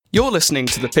You're listening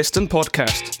to the Piston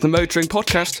Podcast, the motoring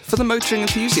podcast for the motoring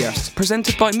enthusiasts,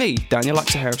 presented by me, Daniel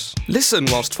Acterhouse. Listen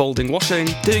whilst folding washing,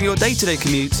 doing your day-to-day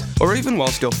commute, or even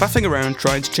whilst you're faffing around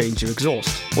trying to change your exhaust.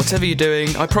 Whatever you're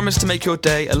doing, I promise to make your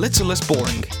day a little less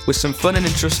boring, with some fun and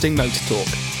interesting motor talk.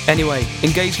 Anyway,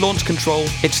 engage launch control,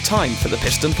 it's time for the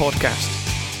Piston Podcast.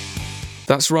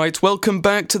 That's right, welcome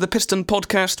back to the Piston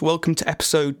Podcast, welcome to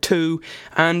episode 2,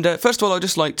 and first of all I'd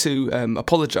just like to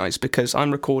apologise because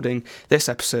I'm recording this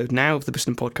episode now of the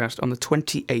Piston Podcast on the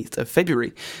 28th of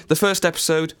February. The first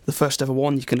episode, the first ever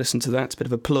one, you can listen to that, it's a bit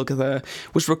of a plug there,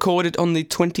 was recorded on the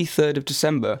 23rd of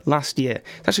December last year,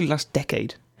 it's actually last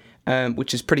decade.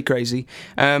 Which is pretty crazy,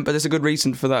 but there's a good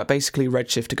reason for that. Basically,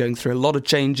 Redshift are going through a lot of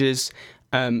changes.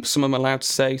 Some I'm allowed to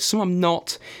say, some I'm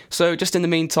not. So just in the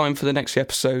meantime, for the next few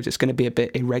episodes, it's going to be a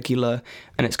bit irregular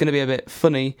and it's going to be a bit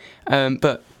funny.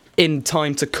 But in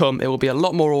time to come, it will be a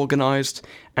lot more organised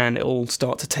and it will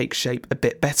start to take shape a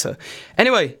bit better.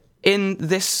 Anyway, in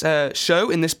this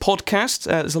show, in this podcast,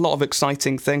 there's a lot of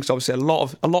exciting things. Obviously, a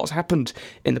lot has happened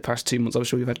in the past 2 months.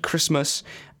 Obviously, we've had Christmas,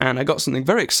 and I got something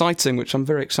very exciting, which I'm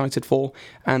very excited for,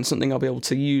 and something I'll be able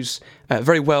to use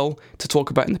very well to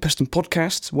talk about in the Piston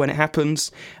Podcast when it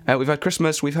happens. We've had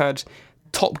Christmas, we've had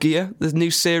Top Gear, the new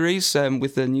series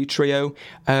with the new trio,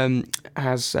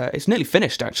 it's nearly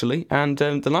finished actually, and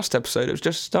the last episode, it was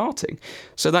just starting.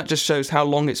 So that just shows how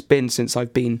long it's been since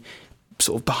I've been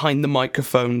sort of behind the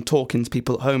microphone talking to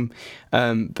people at home,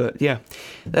 but yeah,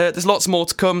 there's lots more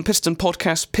to come. Piston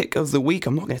Podcast Pick of the Week,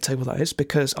 I'm not going to tell you what that is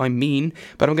because I'm mean,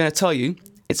 but I'm going to tell you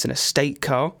it's an estate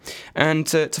car, and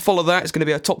to follow that is going to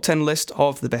be a top 10 list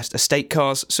of the best estate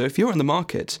cars. So if you're in the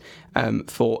market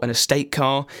for an estate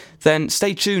car, then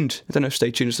stay tuned. I don't know if stay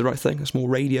tuned is the right thing, that's more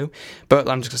radio, but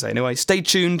I'm just going to say anyway, stay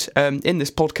tuned in this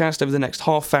podcast over the next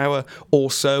half hour or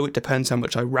so. It depends how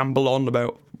much I ramble on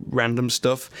about random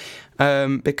stuff,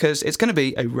 because it's going to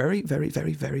be a very, very,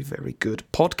 very, very, very good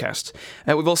podcast.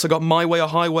 We've also got My Way or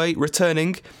Highway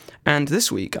returning, and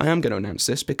this week I am going to announce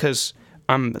this because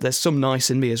there's some nice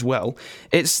in me as well.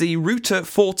 It's the Ruta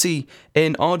 40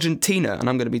 in Argentina, and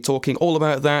I'm going to be talking all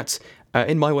about that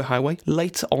in My Way Highway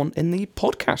later on in the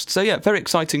podcast. So yeah, very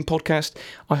exciting podcast.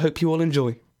 I hope you all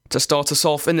enjoy. To start us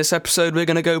off in this episode, we're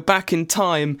going to go back in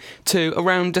time to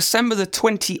around December the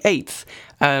 28th,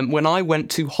 when I went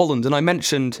to Holland. And I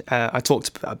mentioned, I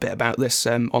talked a bit about this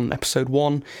on episode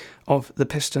 1 of the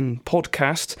Piston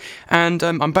Podcast. And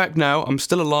I'm back now. I'm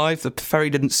still alive. The ferry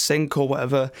didn't sink or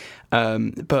whatever.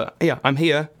 But yeah, I'm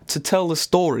here to tell the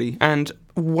story. And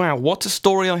wow, what a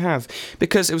story I have.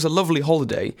 Because it was a lovely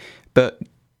holiday, but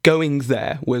going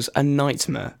there was a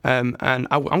nightmare, and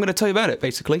I'm going to tell you about it,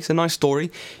 basically. It's a nice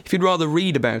story. If you'd rather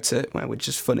read about it, well, which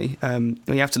is funny,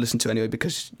 you have to listen to it anyway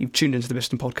because you've tuned into the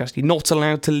Piston Podcast, you're not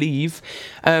allowed to leave,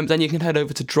 then you can head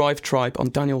over to Drive Tribe on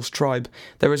Daniel's Tribe.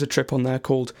 There is a trip on there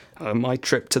called My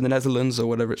Trip to the Netherlands, or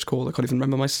whatever it's called. I can't even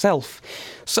remember myself.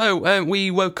 So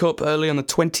we woke up early on the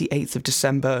 28th of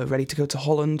December, ready to go to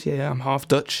Holland. Yeah, I'm half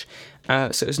Dutch, so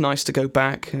it was nice to go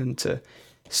back and to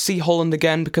see Holland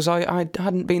again, because I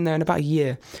hadn't been there in about a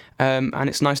year, and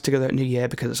it's nice to go there at New Year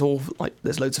because it's all like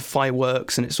there's loads of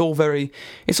fireworks and it's all very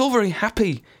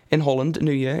happy in Holland at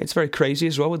New Year. It's very crazy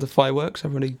as well with the fireworks.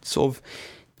 Everybody sort of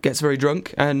gets very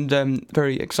drunk and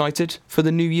very excited for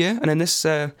the new year. And in this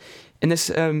thingy,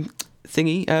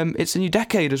 it's a new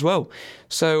decade as well.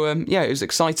 So yeah, it was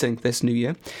exciting this New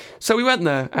Year. So we went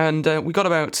there and we got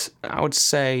about, I would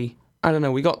say, I don't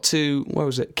know, we got to, where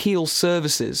was it, Kiel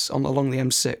Services along the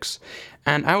M6,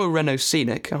 and our Renault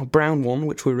Scenic, our brown one,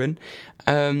 which we're in,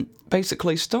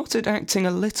 basically started acting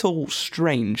a little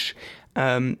strange.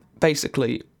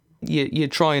 Basically, you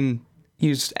try and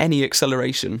use any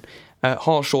acceleration,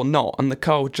 harsh or not, and the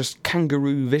car would just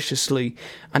kangaroo viciously,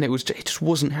 and it just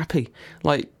wasn't happy.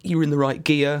 Like, you were in the right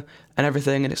gear and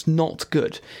everything, and it's not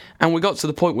good. And we got to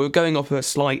the point where we were going up a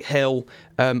slight hill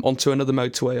onto another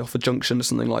motorway off a junction or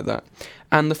something like that,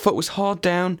 and the foot was hard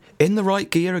down, in the right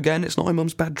gear again. It's not my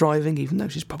mum's bad driving, even though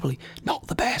she's probably not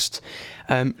the best.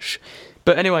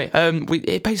 But anyway,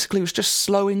 it basically was just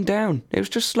slowing down. It was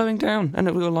just slowing down,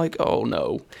 and we were like, oh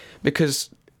no,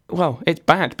 because, well, it's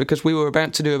bad, because we were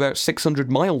about to do about 600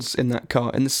 miles in that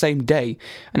car in the same day,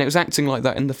 and it was acting like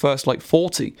that in the first,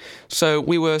 40. So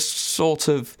we were sort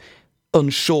of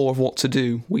unsure of what to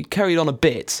do. We carried on a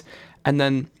bit, and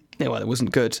then, well, it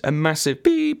wasn't good. A massive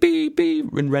beep, beep,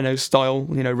 beep, in Renault style.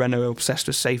 You know, Renault obsessed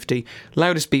with safety.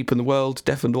 Loudest beep in the world,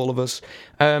 deafened all of us.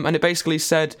 And it basically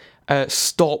said,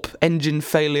 stop, engine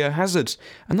failure hazard.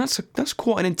 And that's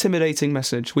quite an intimidating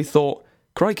message. We thought,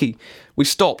 crikey. We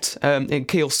stopped in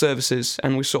Kiel services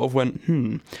and we sort of went,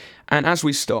 And as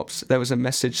we stopped, there was a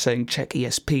message saying check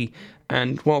ESP.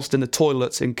 And whilst in the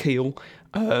toilets in Kiel,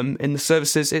 in the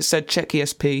services, it said check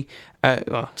ESP.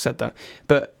 I said that.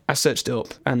 But I searched it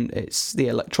up and it's the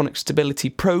Electronic Stability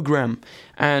Program.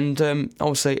 And I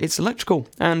would say it's electrical.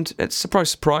 And it's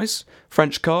surprise, surprise,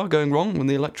 French car going wrong with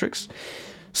the electrics.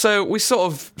 So we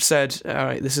sort of said, all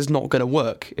right, this is not going to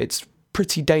work. It's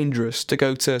pretty dangerous to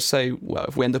go to, say, well,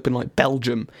 if we end up in like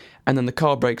Belgium and then the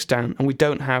car breaks down and we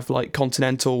don't have like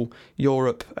continental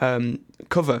Europe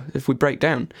cover if we break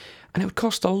down. And it would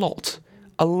cost a lot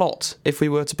if we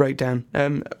were to break down.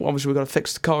 Obviously, we've got to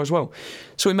fix the car as well.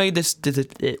 So we made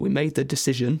the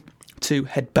decision to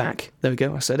head back. There we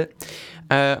go, I said it.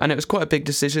 And it was quite a big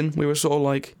decision. We were sort of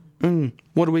like,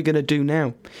 what are we going to do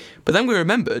now? But then we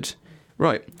remembered,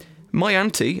 right, my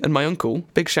auntie and my uncle,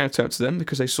 big shout out to them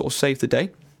because they sort of saved the day,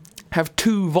 have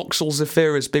 2 Vauxhall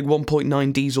Zefiras, big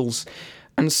 1.9 diesels.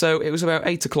 And so it was about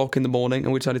 8 o'clock in the morning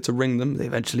and we decided to ring them. They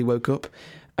eventually woke up.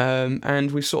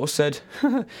 And we sort of said,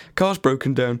 car's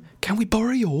broken down, can we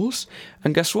borrow yours?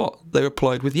 And guess what? They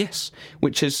replied with yes,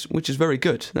 which is very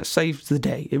good. That saved the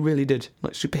day. It really did,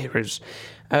 like superheroes.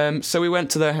 So we went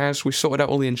to their house, we sorted out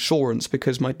all the insurance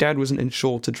because my dad wasn't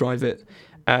insured to drive it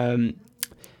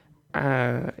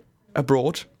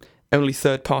abroad, only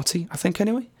third party, I think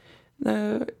anyway.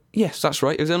 Yes, that's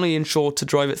right. It was only insured to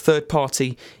drive it third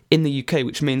party in the UK,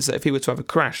 which means that if he were to have a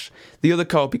crash, the other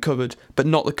car would be covered, but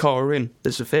not the car we're in, the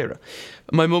Zafira.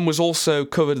 My mum was also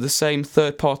covered the same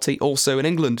third party, also in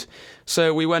England.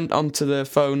 So we went onto the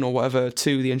phone or whatever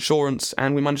to the insurance,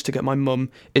 and we managed to get my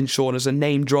mum insured as a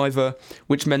named driver,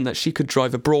 which meant that she could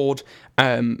drive abroad,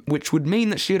 which would mean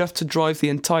that she would have to drive the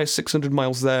entire 600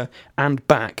 miles there and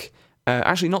back.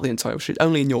 Actually, not the entire,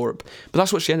 only in Europe. But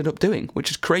that's what she ended up doing,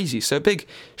 which is crazy. So a big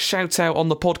shout out on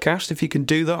the podcast, if you can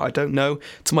do that, I don't know,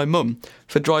 to my mum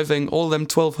for driving all them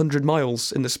 1,200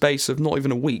 miles in the space of not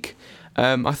even a week.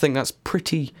 I think that's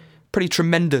pretty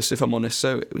tremendous, if I'm honest.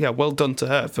 So, yeah, well done to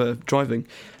her for driving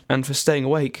and for staying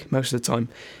awake most of the time.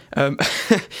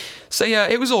 So, yeah,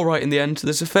 it was all right in the end.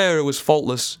 The Zafira was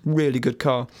faultless, really good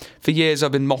car. For years,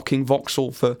 I've been mocking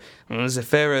Vauxhall for the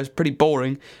Zafira. It's pretty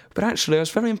boring. But actually, I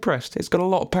was very impressed. It's got a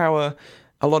lot of power,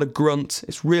 a lot of grunt.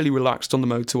 It's really relaxed on the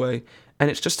motorway. And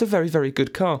it's just a very, very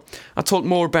good car. I'll talk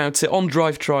more about it on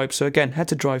Drive Tribe. So, again, head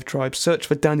to Drive Tribe, search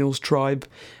for Daniel's Tribe,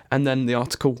 and then the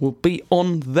article will be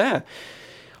on there.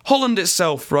 Holland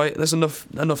itself, right, there's enough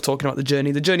talking about the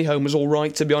journey. The journey home was all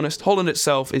right, to be honest. Holland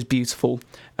itself is beautiful.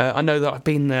 I know that I've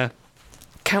been there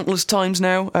countless times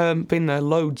now, been there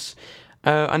loads.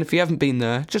 And if you haven't been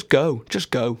there, just go, just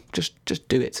do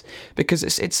it. Because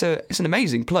it's an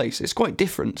amazing place. It's quite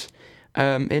different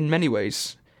in many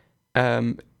ways.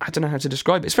 I don't know how to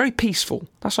describe it. It's very peaceful.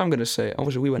 That's what I'm going to say.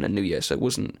 Obviously, we went at New Year, so it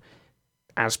wasn't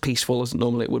as peaceful as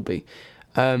normally it would be.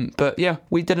 But yeah,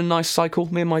 we did a nice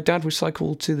cycle. Me and my dad, we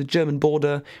cycled to the German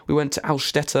border. We went to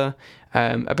Alstetter,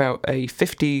 about a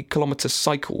 50-kilometre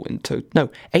cycle in total. No,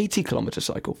 80-kilometre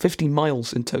cycle, 50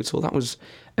 miles in total. That was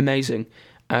amazing.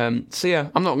 So yeah,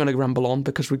 I'm not going to ramble on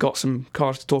because we've got some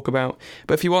cars to talk about.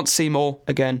 But if you want to see more,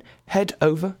 again, head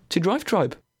over to Drive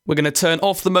Tribe. We're going to turn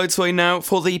off the motorway now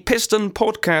for the Piston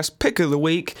Podcast Pick of the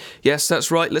Week. Yes,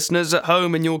 that's right, listeners at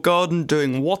home in your garden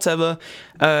doing whatever.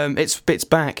 It's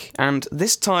back, and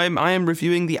this time I am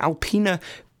reviewing the Alpina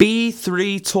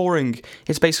B3 Touring.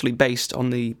 It's basically based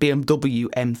on the BMW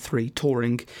M3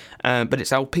 Touring, but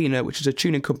it's Alpina, which is a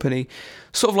tuning company,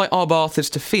 sort of like Abarth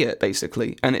is to Fiat,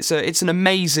 basically. And it's an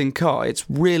amazing car. It's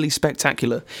really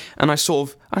spectacular, and I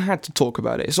had to talk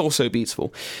about it. It's also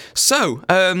beautiful. So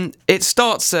it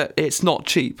starts at, it's not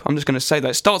cheap. I'm just going to say that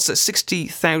it starts at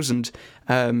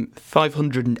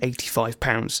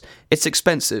 £60,585. It's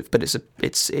expensive, but it's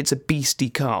a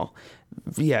beastly car.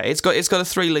 Yeah, it's got a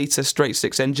 3-litre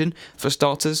straight-six engine for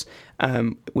starters,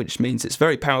 which means it's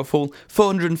very powerful.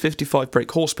 455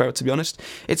 brake horsepower, to be honest.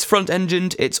 It's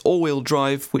front-engined. It's all-wheel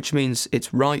drive, which means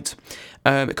it's right.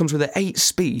 It comes with an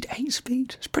 8-speed.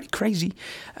 8-speed? It's pretty crazy.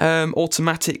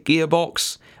 Automatic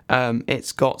gearbox.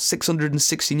 It's got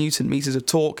 660 newton meters of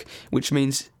torque, which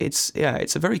means it's a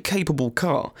very capable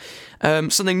car.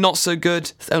 Something not so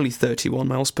good, only 31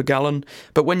 miles per gallon,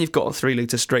 but when you've got a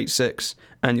 3-litre straight-six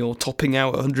and you're topping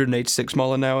out at 186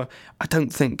 mile an hour, I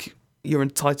don't think you're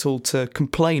entitled to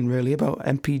complain really about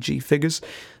MPG figures.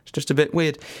 It's just a bit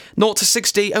weird. 0 to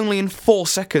 60 only in 4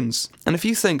 seconds. And if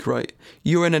you think, right,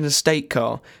 you're in an estate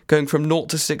car going from 0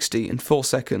 to 60 in 4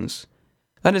 seconds,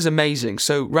 that is amazing.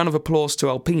 So round of applause to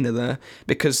Alpina there,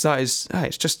 because that is,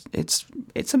 it's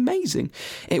it's amazing.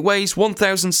 It weighs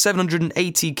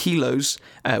 1,780 kilos,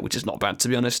 which is not bad, to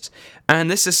be honest. And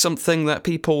this is something that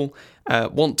people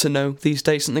want to know these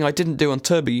days, something I didn't do on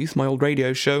Turbo Youth, my old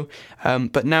radio show,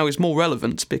 but now is more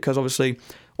relevant because obviously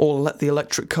all the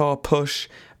electric car push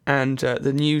and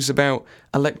the news about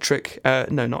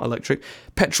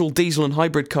petrol, diesel and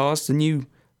hybrid cars, the new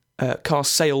car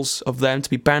sales of them to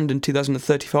be banned in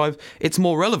 2035, it's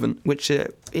more relevant, which,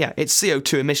 it's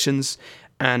CO2 emissions,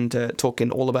 and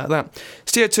talking all about that.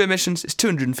 CO2 emissions is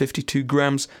 252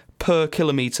 grams per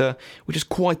kilometre, which is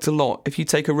quite a lot. If you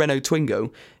take a Renault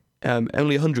Twingo,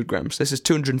 only 100 grams. This is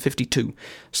 252.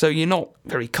 So you're not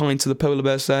very kind to the polar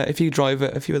bears there. If you drive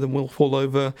it, a few of them will fall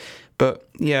over. But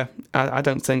yeah, I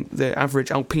don't think the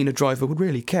average Alpina driver would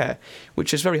really care,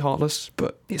 which is very heartless,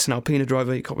 but it's an Alpina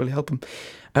driver, you can't really help them.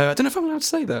 I don't know if I'm allowed to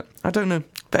say that. I don't know.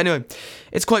 But anyway,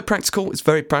 it's quite practical. It's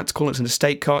very practical. It's an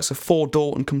estate car. It's a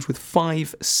 4-door and comes with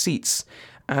 5 seats.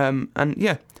 And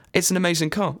yeah, it's an amazing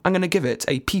car. I'm going to give it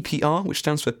a PPR, which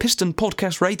stands for Piston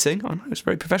Podcast Rating. I know, it's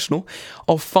very professional,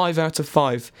 of 5 out of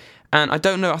 5. And I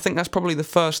don't know, I think that's probably the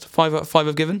first 5 out of 5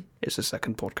 I've given. It's the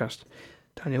second podcast,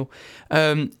 Daniel.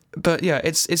 But yeah,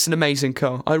 it's an amazing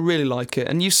car. I really like it.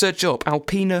 And you search up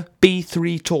Alpina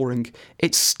B3 Touring.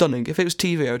 It's stunning. If it was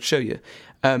TV, I would show you.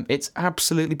 It's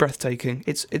absolutely breathtaking.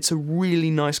 It's a really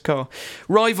nice car.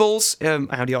 Rivals,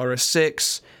 Audi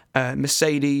RS6,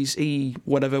 Mercedes E,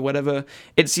 whatever.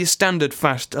 It's your standard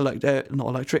fast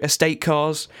estate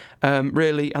cars,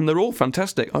 really, and they're all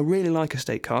fantastic. I really like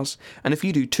estate cars, and if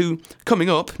you do too, coming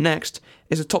up next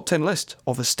is a top 10 list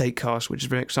of estate cars, which is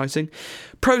very exciting.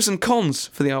 Pros and cons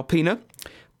for the Alpina.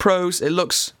 Pros, it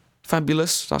looks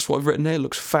fabulous. That's what I've written here. It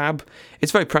looks fab.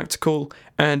 It's very practical,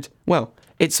 and well,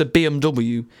 it's a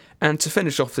BMW. And to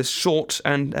finish off this short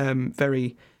and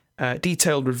very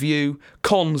detailed review,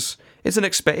 cons.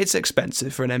 It's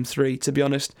expensive for an M3, to be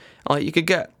honest. You could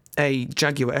get a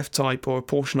Jaguar F-Type or a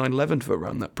Porsche 911 for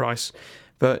around that price,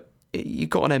 but you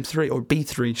got an M3, or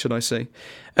B3, should I say.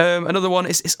 Another one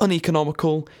is it's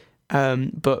uneconomical,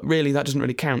 but really that doesn't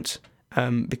really count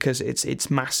because it's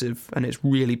massive and it's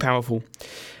really powerful.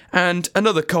 And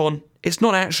another con, it's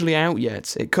not actually out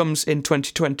yet. It comes in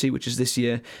 2020, which is this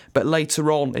year, but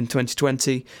later on in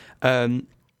 2020.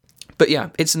 But yeah,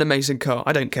 it's an amazing car.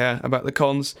 I don't care about the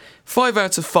cons. 5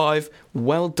 out of 5.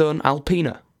 Well done,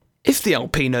 Alpina. If the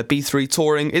Alpina B3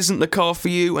 Touring isn't the car for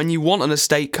you and you want an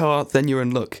estate car, then you're in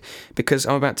luck, because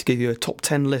I'm about to give you a top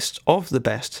 10 list of the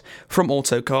best from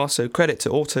Autocar, so credit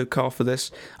to Autocar for this.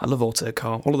 I love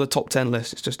Autocar. All of the top 10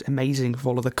 lists, it's just amazing for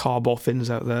all of the car boffins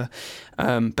out there.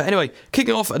 But anyway,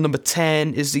 kicking off at number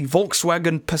 10 is the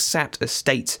Volkswagen Passat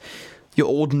Estate. Your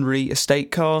ordinary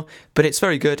estate car, but it's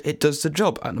very good. It does the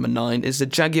job. At number 9 is the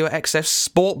Jaguar XF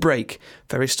Sport Brake.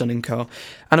 Very stunning car.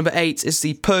 At number 8 is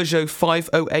the Peugeot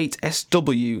 508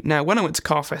 SW. Now, when I went to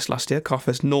Carfest last year,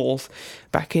 Carfest North,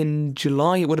 back in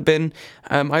July it would have been,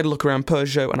 I had a look around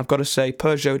Peugeot, and I've got to say,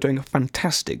 Peugeot are doing a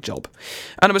fantastic job.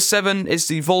 At number 7 is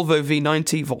the Volvo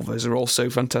V90. Volvos are also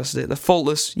fantastic. They're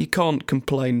faultless. You can't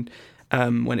complain.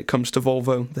 When it comes to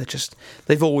Volvo,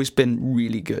 they've always been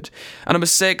really good. And number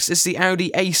 6 is the Audi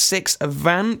A6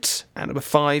 Avant. And number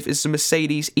 5 is the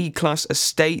Mercedes E-Class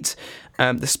Estate.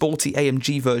 The sporty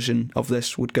AMG version of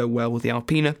this would go well with the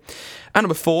Alpina. And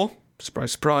number 4,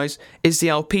 surprise, surprise, is the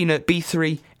Alpina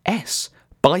B3S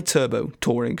Bi-Turbo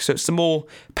Touring. So it's the more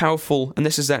powerful, and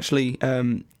this is actually,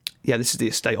 this is the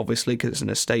estate, obviously, because it's an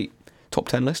estate top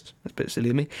 10 list. That's a bit silly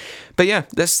of me. But yeah,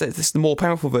 this is the more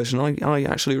powerful version. I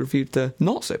actually reviewed the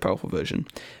not so powerful version.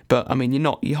 But I mean,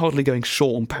 you're hardly going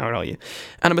short on power, are you?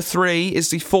 And number 3 is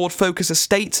the Ford Focus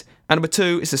Estate. And number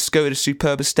 2 is the Skoda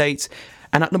Superb Estate.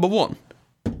 And at number 1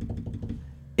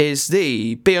 is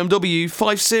the BMW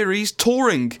 5 Series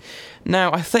Touring.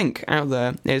 Now, I think out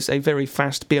there is a very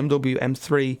fast BMW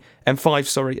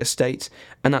M5 estate,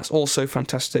 and that's also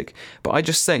fantastic. But I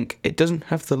just think it doesn't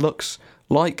have the looks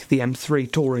like the M3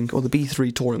 Touring or the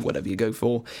B3 Touring, whatever you go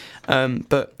for.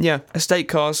 But yeah, estate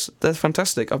cars, they're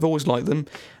fantastic. I've always liked them.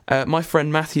 My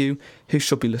friend Matthew, who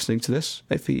should be listening to this,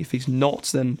 if he's not,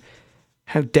 then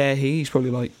how dare he? He's probably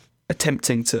like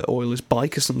attempting to oil his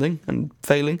bike or something and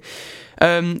failing.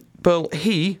 But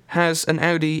he has an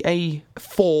Audi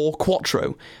A4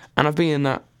 Quattro, and I've been in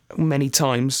that many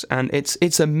times, and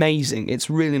it's amazing. It's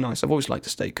really nice. I've always liked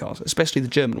estate cars, especially the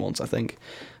German ones, I think.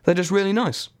 They're just really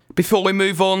nice. Before we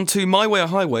move on to My Way or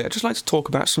Highway, I'd just like to talk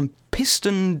about some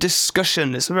piston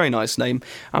discussion. It's a very nice name.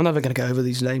 I'm never going to go over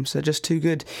these names. They're just too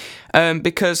good.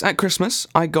 Because at Christmas,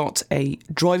 I got a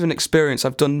driving experience.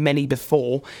 I've done many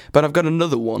before, but I've got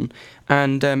another one.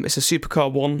 And it's a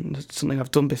supercar one. It's something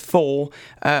I've done before.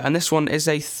 And this one is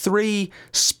a 3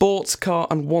 sports car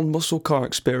and 1 muscle car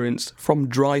experience from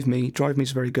Drive Me. Drive Me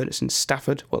is very good. It's in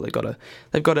Stafford. Well, they've got a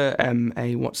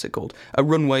what's it called? A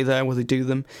runway there where they do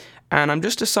them. And I'm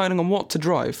just deciding on what to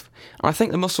drive. And I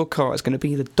think the muscle car is going to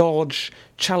be the Dodge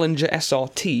Challenger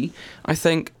SRT. I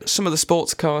think some of the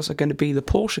sports cars are going to be the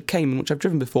Porsche Cayman, which I've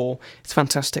driven before. It's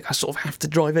fantastic. I sort of have to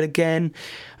drive it again.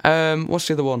 What's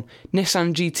the other one?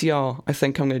 Nissan GTR, I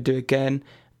think I'm going to do again.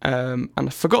 And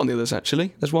I've forgotten the others,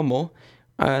 actually. There's one more.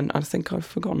 And I think I've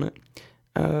forgotten it.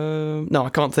 No, I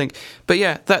can't think. But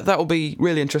yeah, that will be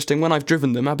really interesting. When I've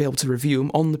driven them, I'll be able to review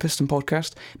them on the Piston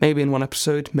Podcast. Maybe in one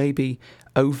episode, maybe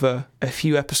over a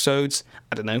few episodes.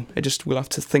 I don't know. We'll have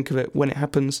to think of it when it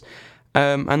happens.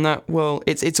 And that, well,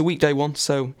 it's a weekday one,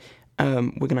 so we're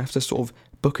going to have to sort of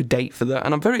book a date for that.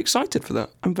 And I'm very excited for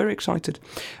that. I'm very excited.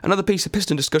 Another piece of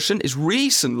piston discussion is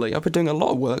recently I've been doing a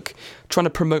lot of work trying to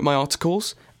promote my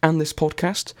articles and this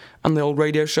podcast and the old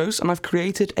radio shows, and I've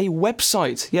created a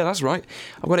website. Yeah, that's right.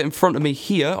 I've got it in front of me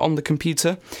here on the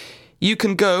computer. You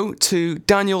can go to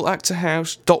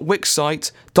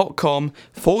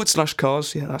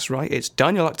danielactorhouse.wixsite.com/cars. Yeah, that's right. It's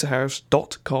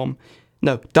danielactorhouse.com.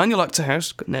 No, Daniel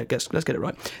Actorhouse. No, let's get it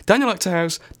right.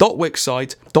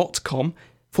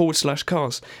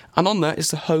 danielactorhouse.wixsite.com/cars. And on there is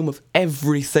the home of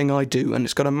everything I do, and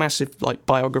it's got a massive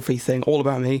biography thing all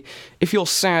about me. If you're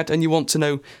sad and you want to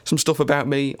know some stuff about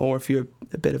me, or if you're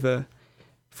a bit of a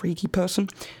freaky person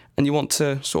and you want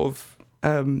to sort of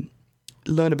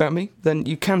learn about me, then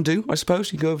you can do, I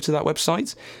suppose. You go over to that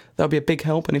website. That'll be a big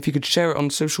help. And if you could share it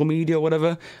on social media or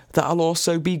whatever, that'll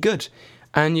also be good.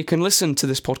 And you can listen to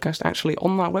this podcast actually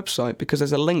on that website, because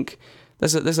there's a link.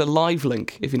 There's a live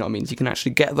link, if you know what I mean. You can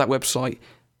actually get that website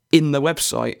in the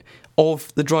website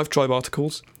of the Drive Tribe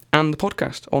articles and the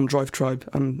podcast on Drive Tribe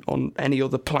and on any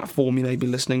other platform you may be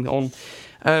listening on.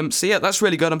 So yeah, that's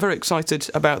really good. I'm very excited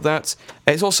about that.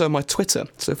 It's also my Twitter,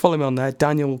 so follow me on there,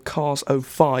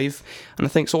 DanielCars05, and I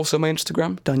think it's also my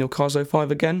Instagram, DanielCars05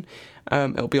 again.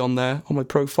 It'll be on there, on my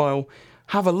profile.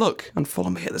 Have a look and follow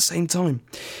me at the same time.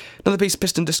 Another piece of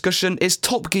piston discussion is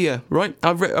Top Gear, right?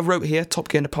 I wrote here Top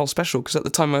Gear Nepal Special, because at the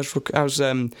time I was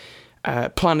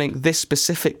planning this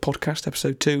specific podcast,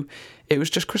 episode 2, it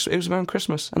was around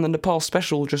Christmas, and the Nepal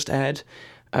Special just aired,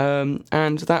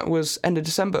 and that was end of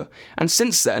December. And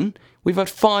since then, we've had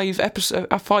 5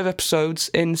 episodes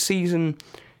in season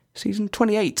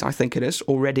 28, I think it is,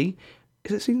 already.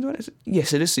 Is it season 20?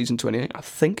 Yes, it is season 28, I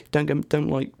think. Don't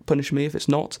punish me if it's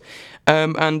not.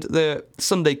 And the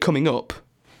Sunday coming up,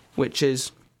 which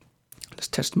is, let's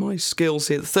test my skills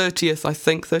here, the 30th, I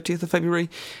think, 30th of February,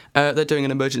 they're doing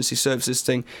an emergency services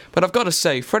thing. But I've got to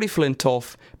say, Freddie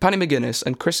Flintoff, Paddy McGuinness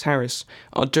and Chris Harris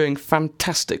are doing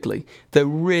fantastically. They're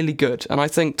really good, and I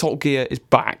think Top Gear is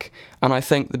back, and I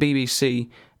think the BBC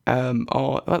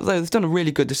they've done a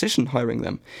really good decision hiring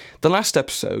them. The last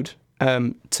episode,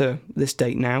 to this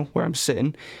date now, where I'm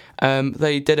sitting,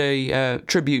 they did a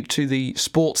tribute to the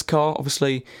sports car.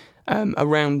 Obviously,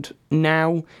 around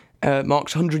now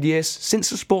marks 100 years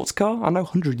since a sports car. I know,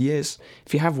 100 years.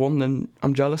 If you have one, then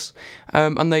I'm jealous.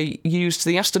 And they used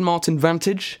the Aston Martin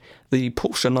Vantage, the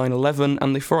Porsche 911,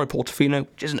 and the Ferrari Portofino,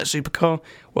 which isn't a supercar.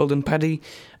 Well done, Paddy.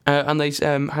 And they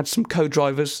had some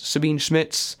co-drivers, Sabine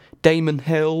Schmitz, Damon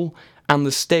Hill, and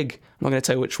the Stig. I'm not going to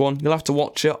tell you which one. You'll have to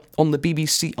watch it on the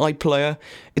BBC iPlayer.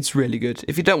 It's really good.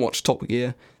 If you don't watch Top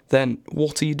Gear, then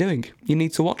what are you doing? You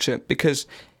need to watch it, because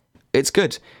it's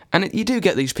good. And you do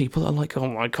get these people that are like, oh,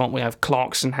 why can't we have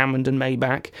Clarkson, Hammond and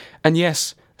Maybach? And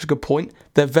yes, that's a good point.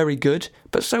 They're very good,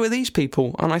 but so are these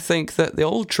people. And I think that the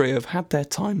old trio have had their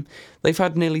time. They've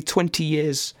had nearly 20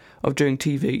 years of doing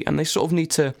TV, and they sort of need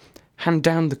to hand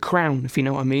down the crown, if you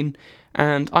know what I mean.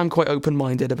 And I'm quite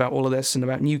open-minded about all of this and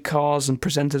about new cars and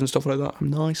presenters and stuff like that. I'm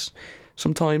nice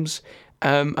sometimes.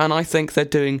 And I think they're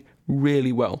doing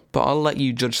really well. But I'll let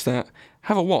you judge that.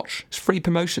 Have a watch. It's free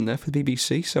promotion there for the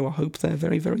BBC, so I hope they're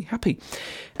very, very happy.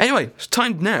 Anyway, it's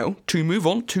time now to move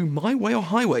on to My Way or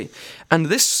Highway. And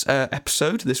this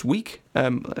episode, this week, I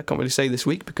can't really say this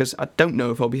week because I don't know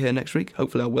if I'll be here next week.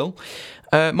 Hopefully I will.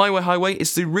 My Way Highway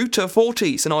is the Ruta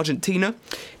 40. It's in Argentina.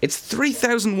 It's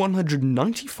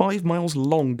 3,195 miles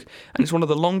long, and it's one of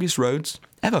the longest roads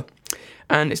ever.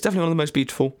 And it's definitely one of the most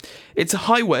beautiful. It's a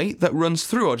highway that runs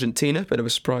through Argentina, bit of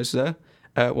a surprise there.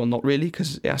 Well, not really,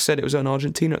 because I said it was in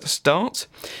Argentina at the start.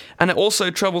 And it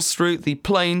also travels through the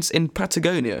plains in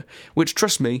Patagonia, which,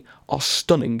 trust me, are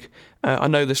stunning. I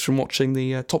know this from watching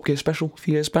the Top Gear special a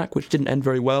few years back, which didn't end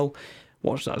very well.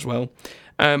 Watch that as well.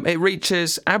 It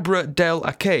reaches Abra del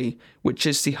Aque, which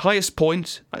is the highest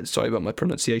point. Sorry about my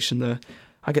pronunciation there.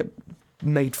 I get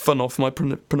made fun of my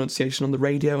pronunciation on the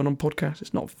radio and on podcasts.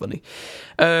 It's not funny.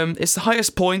 It's the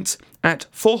highest point at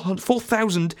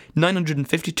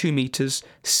 4,952 metres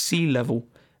sea level,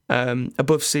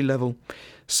 above sea level.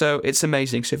 So it's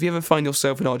amazing. So if you ever find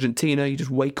yourself in Argentina, you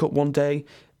just wake up one day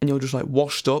and you're just like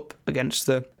washed up against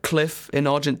the cliff in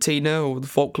Argentina or the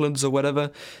Falklands or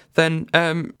whatever, then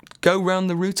go round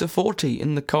the Route of 40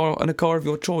 in a car of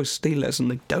your choice. Steal it or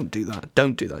something. Don't do that.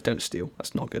 Don't do that. Don't steal.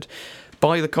 That's not good.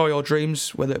 Buy the car of your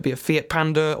dreams, whether it be a Fiat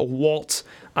Panda or what,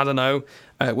 I don't know,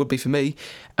 it would be for me,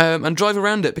 and drive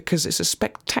around it because it's a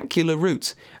spectacular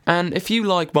route. And if you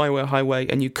like Byway Highway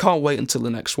and you can't wait until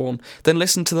the next one, then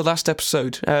listen to the last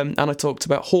episode, and I talked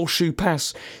about Horseshoe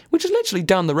Pass, which is literally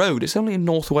down the road. It's only in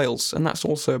North Wales, and that's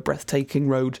also a breathtaking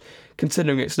road,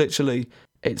 considering it's literally...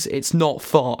 It's not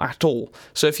far at all.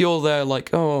 So if you're there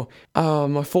like,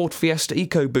 my Ford Fiesta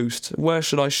EcoBoost, where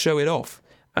should I show it off?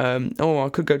 I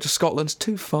could go to Scotland. It's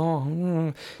too far.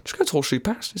 Just go to Horseshoe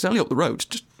Pass. It's only up the road.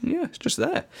 It's just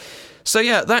there. So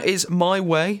yeah, that is my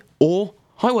way or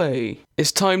highway.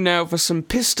 It's time now for some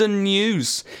piston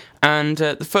news. And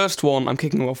the first one I'm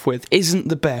kicking off with isn't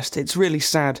the best. It's really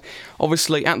sad.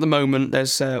 Obviously, at the moment,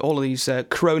 there's all of these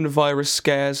coronavirus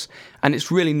scares, and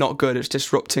it's really not good. It's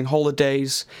disrupting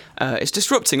holidays. It's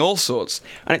disrupting all sorts.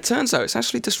 And it turns out it's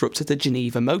actually disrupted the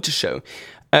Geneva Motor Show.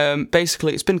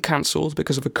 Basically, it's been cancelled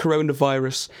because of a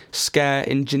coronavirus scare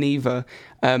in Geneva,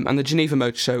 and the Geneva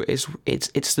Motor Show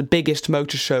it's the biggest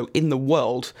motor show in the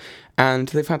world, and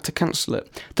they've had to cancel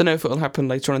it. Don't know if it'll happen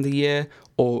later on in the year,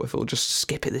 or if it'll just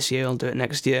skip it this year and do it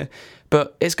next year,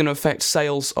 but it's going to affect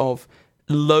sales of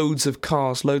loads of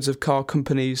car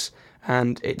companies,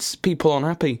 and it's people aren't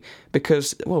happy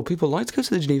because, well, people like to go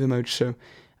to the Geneva Motor Show.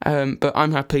 But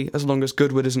I'm happy as long as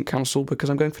Goodwood isn't cancelled because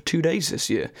I'm going for 2 days this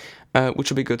year, which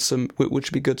will be good. Piston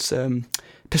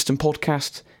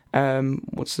podcast.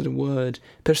 What's the word?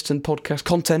 Piston podcast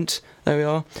content. There we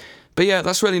are. But yeah,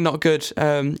 that's really not good.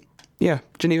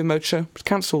 Geneva Motor Show was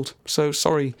cancelled. So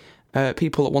sorry,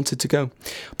 people that wanted to go.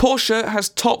 Porsche has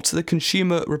topped the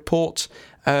Consumer Report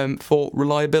for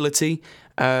reliability,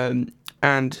 and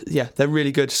yeah, they're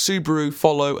really good. Subaru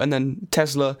follow, and then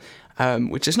Tesla.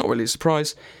 Which is not really a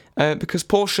surprise, because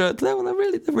Porsche,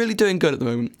 they're really doing good at the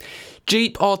moment.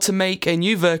 Jeep are to make a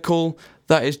new vehicle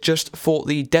that is just for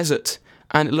the desert,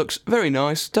 and it looks very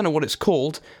nice. Don't know what it's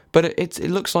called, but it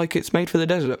looks like it's made for the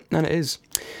desert, and it is.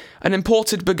 An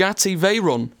imported Bugatti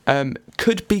Veyron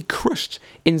could be crushed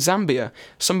in Zambia.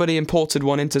 Somebody imported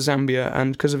one into Zambia,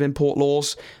 and because of import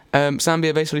laws,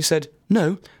 Zambia basically said,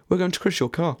 no, we're going to crush your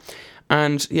car.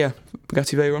 And yeah,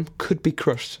 Bugatti Veyron could be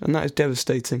crushed, and that is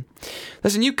devastating.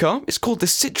 There's a new car. It's called the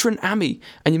Citroën Ami,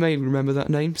 and you may remember that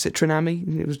name, Citroën Ami.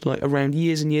 It was like around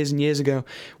years and years and years ago.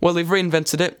 Well, they've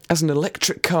reinvented it as an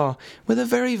electric car with a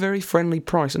very, very friendly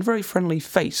price and a very friendly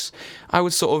face. I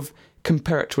would sort of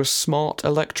compare it to a smart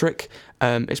electric.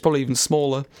 It's probably even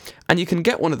smaller, and you can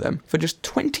get one of them for just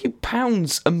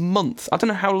 £20 a month. I don't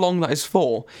know how long that is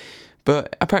for.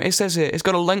 But apparently it says here, it's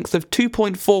got a length of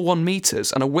 2.41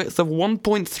 metres and a width of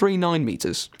 1.39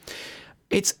 metres.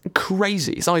 It's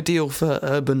crazy. It's ideal for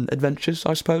urban adventures,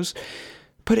 I suppose.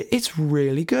 But it's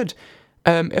really good.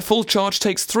 A full charge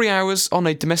takes 3 hours on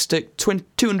a domestic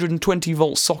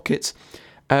 220-volt socket.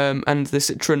 And the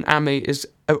Citroën Ami is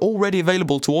already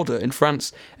available to order in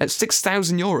France at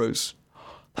 €6,000.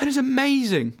 That is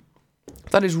amazing.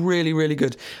 That is really, really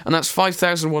good. And that's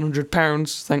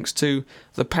 £5,100 thanks to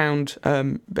the pound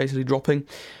basically dropping.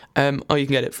 Or you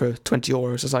can get it for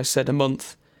 €20, as I said, a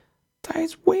month. That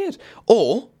is weird.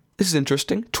 Or, this is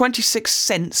interesting, 26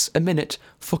 cents a minute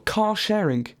for car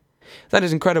sharing. That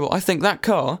is incredible. I think that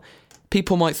car,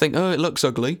 people might think, oh, it looks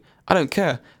ugly. I don't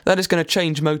care. That is going to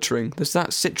change motoring. There's that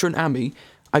Citroën Ami.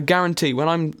 I guarantee when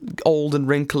I'm old and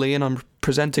wrinkly and I'm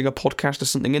presenting a podcast or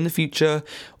something in the future,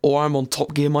 or I'm on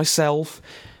Top Gear myself,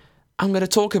 I'm going to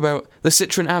talk about the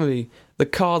Citroën Ami, the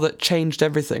car that changed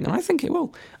everything, and I think it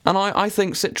will. And I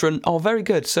think Citroën are very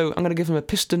good, so I'm going to give them a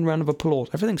piston round of applause.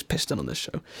 Everything's piston on this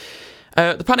show.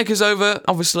 The panic is over.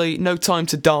 Obviously, No Time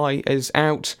to Die is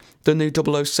out. The new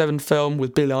 007 film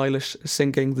with Billie Eilish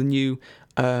singing the new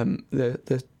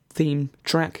the theme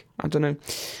track. I don't know,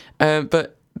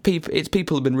 but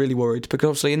people have been really worried because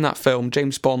obviously in that film,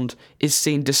 James Bond is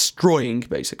seen destroying,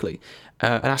 basically,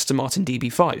 an Aston Martin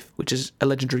DB5, which is a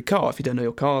legendary car. If you don't know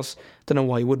your cars, don't know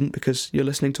why you wouldn't, because you're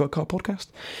listening to a car podcast.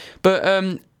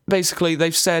 But basically,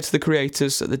 they've said to the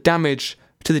creators that the damage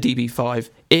to the DB5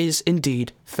 is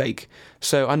indeed fake.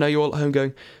 So I know you're all at home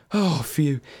going, oh,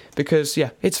 phew, because,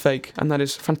 yeah, it's fake, and that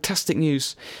is fantastic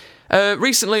news.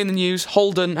 Recently in the news,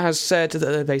 Holden has said that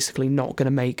they're basically not going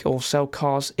to make or sell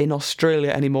cars in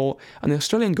Australia anymore, and the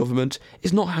Australian government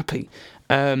is not happy.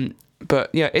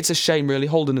 But yeah, it's a shame really.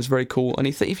 Holden is very cool, and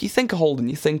if you think of Holden,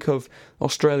 you think of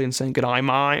Australians saying, "G'day,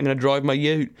 mate, I'm going to drive my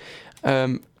ute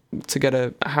to get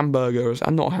a hamburger,"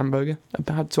 or not a hamburger,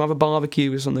 to have a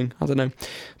barbecue or something, I don't know.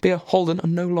 But yeah, Holden are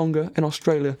no longer in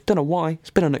Australia. Don't know why, it's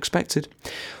been unexpected.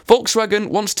 Volkswagen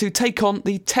wants to take on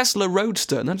the Tesla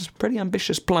Roadster, and that's a pretty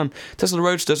ambitious plan. Tesla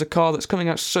Roadster is a car that's coming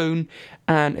out soon,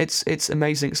 and it's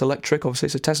amazing. It's electric, obviously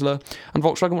it's a Tesla, and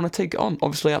Volkswagen want to take it on.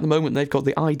 Obviously at the moment they've got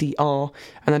the ID.R,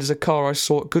 and that is a car I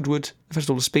saw at Goodwood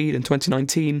Festival of Speed in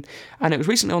 2019, and it was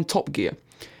recently on Top Gear,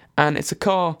 and it's a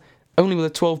car only with a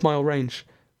 12-mile range.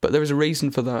 But there is a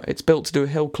reason for that. It's built to do a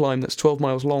hill climb that's 12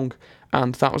 miles long,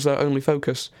 and that was their only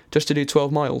focus, just to do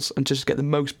 12 miles and just get the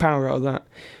most power out of that.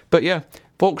 But yeah,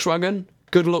 Volkswagen,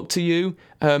 good luck to you.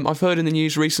 I've heard in the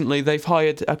news recently they've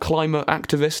hired a climate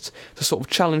activist to sort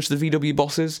of challenge the VW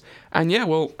bosses, and yeah,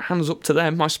 well, hands up to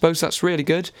them. I suppose that's really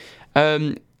good.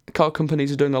 Car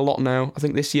companies are doing a lot now. I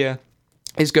think this year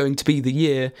is going to be the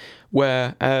year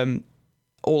where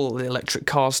all the electric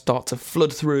cars start to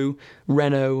flood through,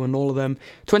 Renault and all of them.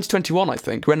 2021, I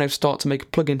think, Renault start to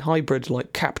make plug-in hybrids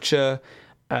like Capture,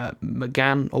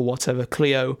 Megane or whatever,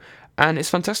 Clio, and it's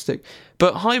fantastic.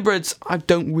 But hybrids, I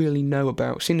don't really know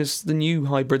about, seeing as the new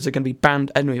hybrids are going to be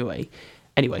banned anyway,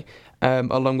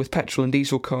 along with petrol and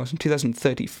diesel cars in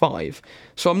 2035.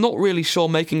 So I'm not really sure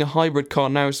making a hybrid car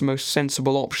now is the most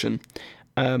sensible option.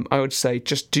 I would say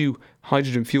just do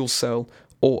hydrogen fuel cell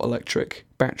or electric,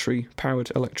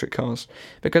 battery-powered electric cars,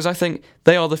 because I think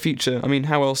they are the future. I mean,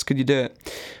 how else could you do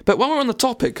it? But while we're on the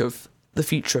topic of the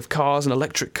future of cars and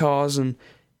electric cars and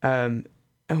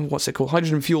what's it called,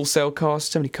 hydrogen fuel cell cars,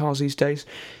 so many cars these days,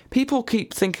 people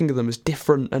keep thinking of them as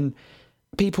different, and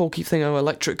people keep thinking, oh,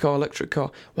 electric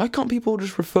car. Why can't people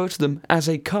just refer to them as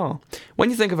a car? When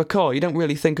you think of a car, you don't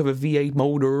really think of a V8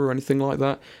 motor or anything like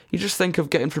that. You just think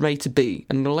of getting from A to B,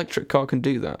 and an electric car can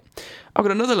do that. I've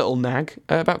got another little nag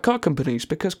about car companies,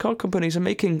 because car companies are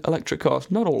making electric cars.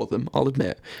 Not all of them, I'll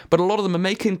admit, but a lot of them are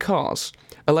making cars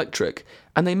electric,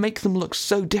 and they make them look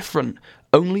so different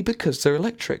only because they're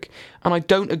electric. And I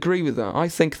don't agree with that. I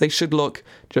think they should look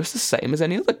just the same as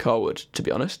any other car would, to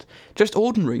be honest. Just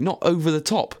ordinary, not over the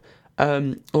top.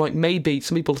 Like maybe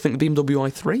some people think the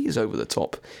BMW i3 is over the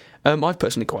top. I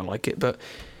personally quite like it, but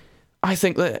I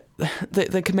think that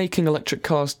they're making electric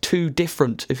cars too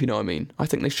different, if you know what I mean. I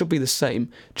think they should be the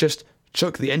same. Just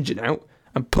chuck the engine out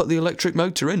and put the electric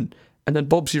motor in, and then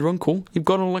Bob's your uncle, you've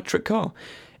got an electric car.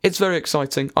 It's very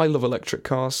exciting. I love electric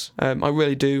cars. I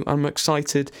really do. I'm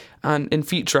excited. And in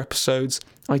future episodes,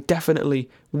 I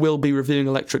definitely will be reviewing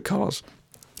electric cars.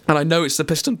 And I know it's the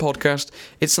Piston Podcast.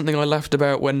 It's something I laughed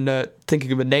about when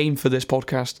thinking of a name for this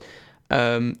podcast.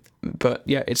 But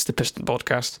yeah, it's the Piston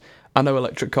Podcast. I know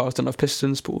electric cars don't have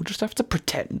pistons, but we'll just have to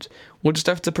pretend.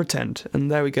 And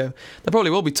there we go. There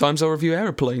probably will be times I'll review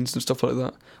aeroplanes and stuff like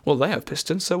that. Well, they have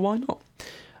pistons, so why not?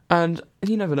 And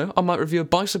you never know, I might review a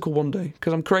bicycle one day,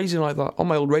 because I'm crazy like that. On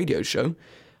my old radio show,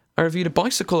 I reviewed a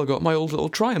bicycle I got, my old little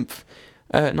Triumph,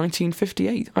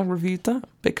 1958. I reviewed that,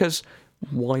 because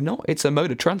why not? It's a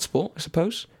mode of transport, I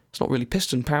suppose. It's not really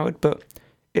piston powered, but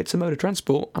it's a mode of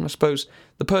transport, and I suppose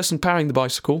the person powering the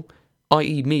bicycle,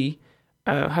 i.e. me,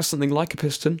 has something like a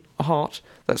piston, a heart,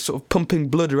 that's sort of pumping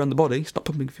blood around the body. It's not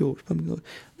pumping fuel, it's pumping blood.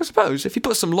 I suppose, if you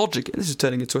put some logic in, this is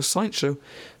turning into a science show.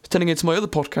 It's turning into my other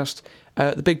podcast,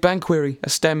 The Big Bang Query, a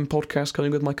STEM podcast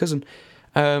coming with my cousin.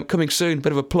 Coming soon,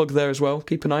 bit of a plug there as well.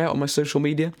 Keep an eye out on my social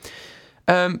media.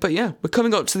 But yeah, we're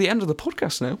coming up to the end of the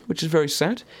podcast now, which is very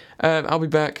sad. I'll be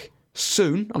back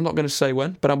soon. I'm not going to say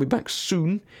when, but I'll be back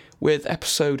soon with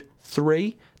episode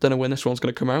 3. Don't know when this one's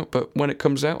going to come out, but when it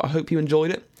comes out, I hope you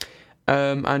enjoyed it.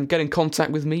 And get in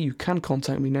contact with me. You can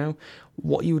contact me now.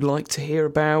 What you would like to hear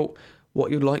about,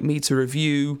 what you'd like me to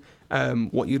review,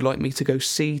 what you'd like me to go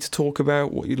see, to talk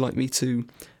about, what you'd like me to,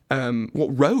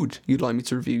 what road you'd like me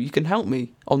to review. You can help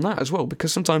me on that as well,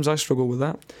 because sometimes I struggle with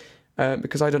that,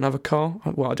 because I don't have a car.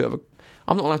 Well,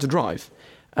 I'm not allowed to drive,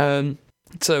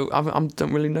 so I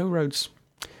don't really know roads,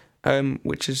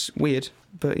 which is weird.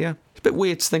 But yeah, it's a bit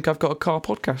weird to think I've got a car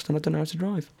podcast and I don't know how to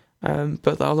drive.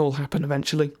 But that'll all happen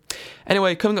eventually.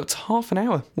 Anyway, coming up to half an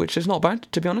hour, which is not bad,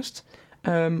 to be honest.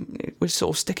 We're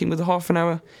sort of sticking with the half an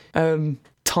hour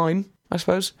time, I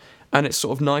suppose, and it's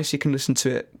sort of nice. You can listen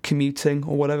to it commuting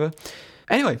or whatever.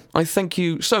 Anyway, I thank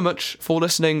you so much for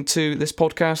listening to this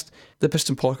podcast. The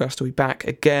Piston Podcast will be back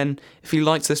again. If you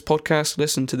liked this podcast,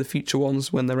 listen to the future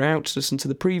ones when they're out. Listen to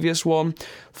the previous one.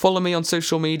 Follow me on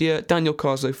social media,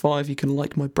 DanielCars05. You can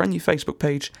like my brand new Facebook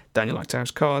page, Daniel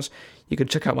Acterhouse Cars. You can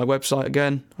check out my website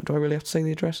again. Do I really have to say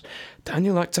the address?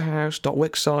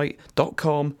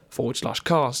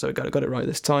 danielacterhouse.wixsite.com/cars. So I got it right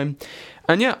this time.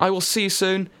 And yeah, I will see you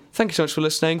soon. Thank you so much for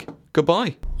listening.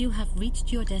 Goodbye. You have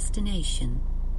reached your destination.